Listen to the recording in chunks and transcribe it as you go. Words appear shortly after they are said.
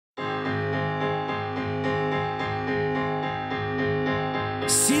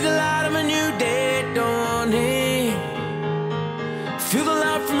See the light of a new day dawning. Feel the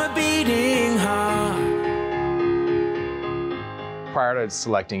love from a beating heart. Prior to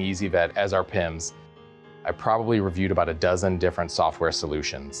selecting ezyVet as our PIMS, I probably reviewed about a dozen different software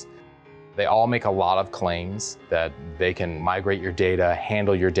solutions. They all make a lot of claims that they can migrate your data,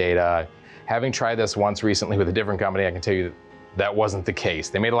 handle your data. Having tried this once recently with a different company, I can tell you that wasn't the case.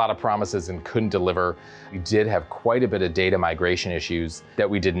 They made a lot of promises and couldn't deliver. We did have quite a bit of data migration issues that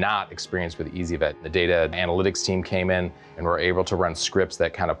we did not experience with ezyVet. The data analytics team came in and were able to run scripts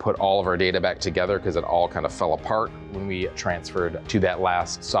that kind of put all of our data back together because it all kind of fell apart when we transferred to that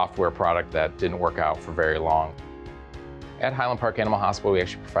last software product that didn't work out for very long. At Highland Park Animal Hospital, we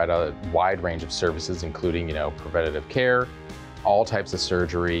actually provide a wide range of services, including, preventative care, all types of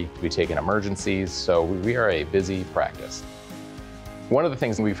surgery. We take in emergencies, so we are a busy practice. One of the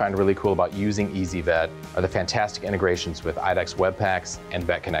things that we find really cool about using ezyVet are the fantastic integrations with IDEXX Web Packs and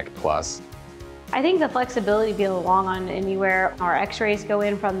VetConnect Plus. I think the flexibility to be able to log on anywhere. Our x-rays go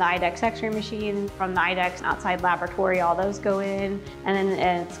in from the IDEXX x-ray machine, from the IDEXX outside laboratory, all those go in. And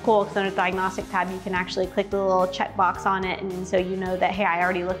then it's cool because on a diagnostic tab, you can actually click the little checkbox on it. And so you know that, hey, I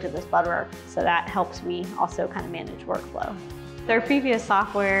already looked at this blood work. So that helps me also kind of manage workflow. Their previous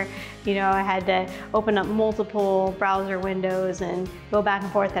software, I had to open up multiple browser windows and go back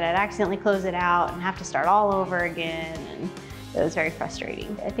and forth, and I'd accidentally close it out and have to start all over again. And it was very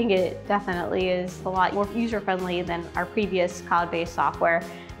frustrating. I think it definitely is a lot more user-friendly than our previous cloud-based software.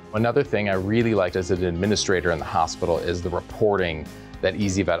 Another thing I really liked as an administrator in the hospital is the reporting that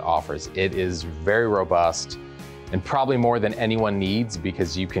ezyVet offers. It is very robust and probably more than anyone needs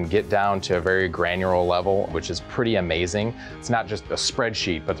because you can get down to a very granular level, which is pretty amazing. It's not just a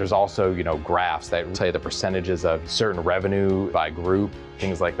spreadsheet, but there's also, graphs that tell you the percentages of certain revenue by group,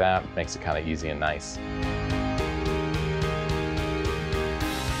 things like that. Makes it kind of easy and nice.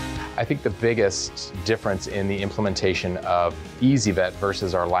 I think the biggest difference in the implementation of ezyVet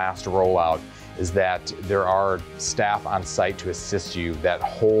versus our last rollout is that there are staff on site to assist you that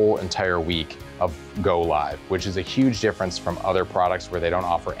whole entire week of go live, which is a huge difference from other products where they don't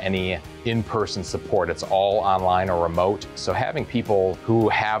offer any in-person support. It's all online or remote. So having people who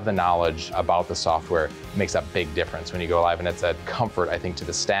have the knowledge about the software makes a big difference when you go live, and it's a comfort, I think, to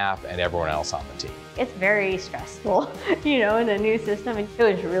the staff and everyone else on the team. It's very stressful, in a new system. It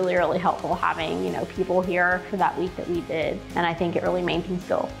was really, really helpful having, people here for that week that we did. And I think it really made things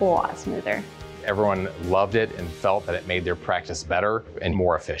go a whole lot smoother. Everyone loved it and felt that it made their practice better and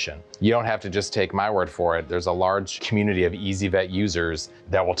more efficient. You don't have to just take my word for it. There's a large community of ezyVet users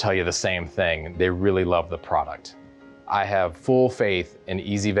that will tell you the same thing. They really love the product. I have full faith in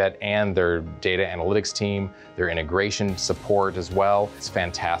ezyVet and their data analytics team, their integration support as well. It's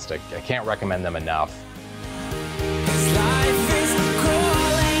fantastic. I can't recommend them enough.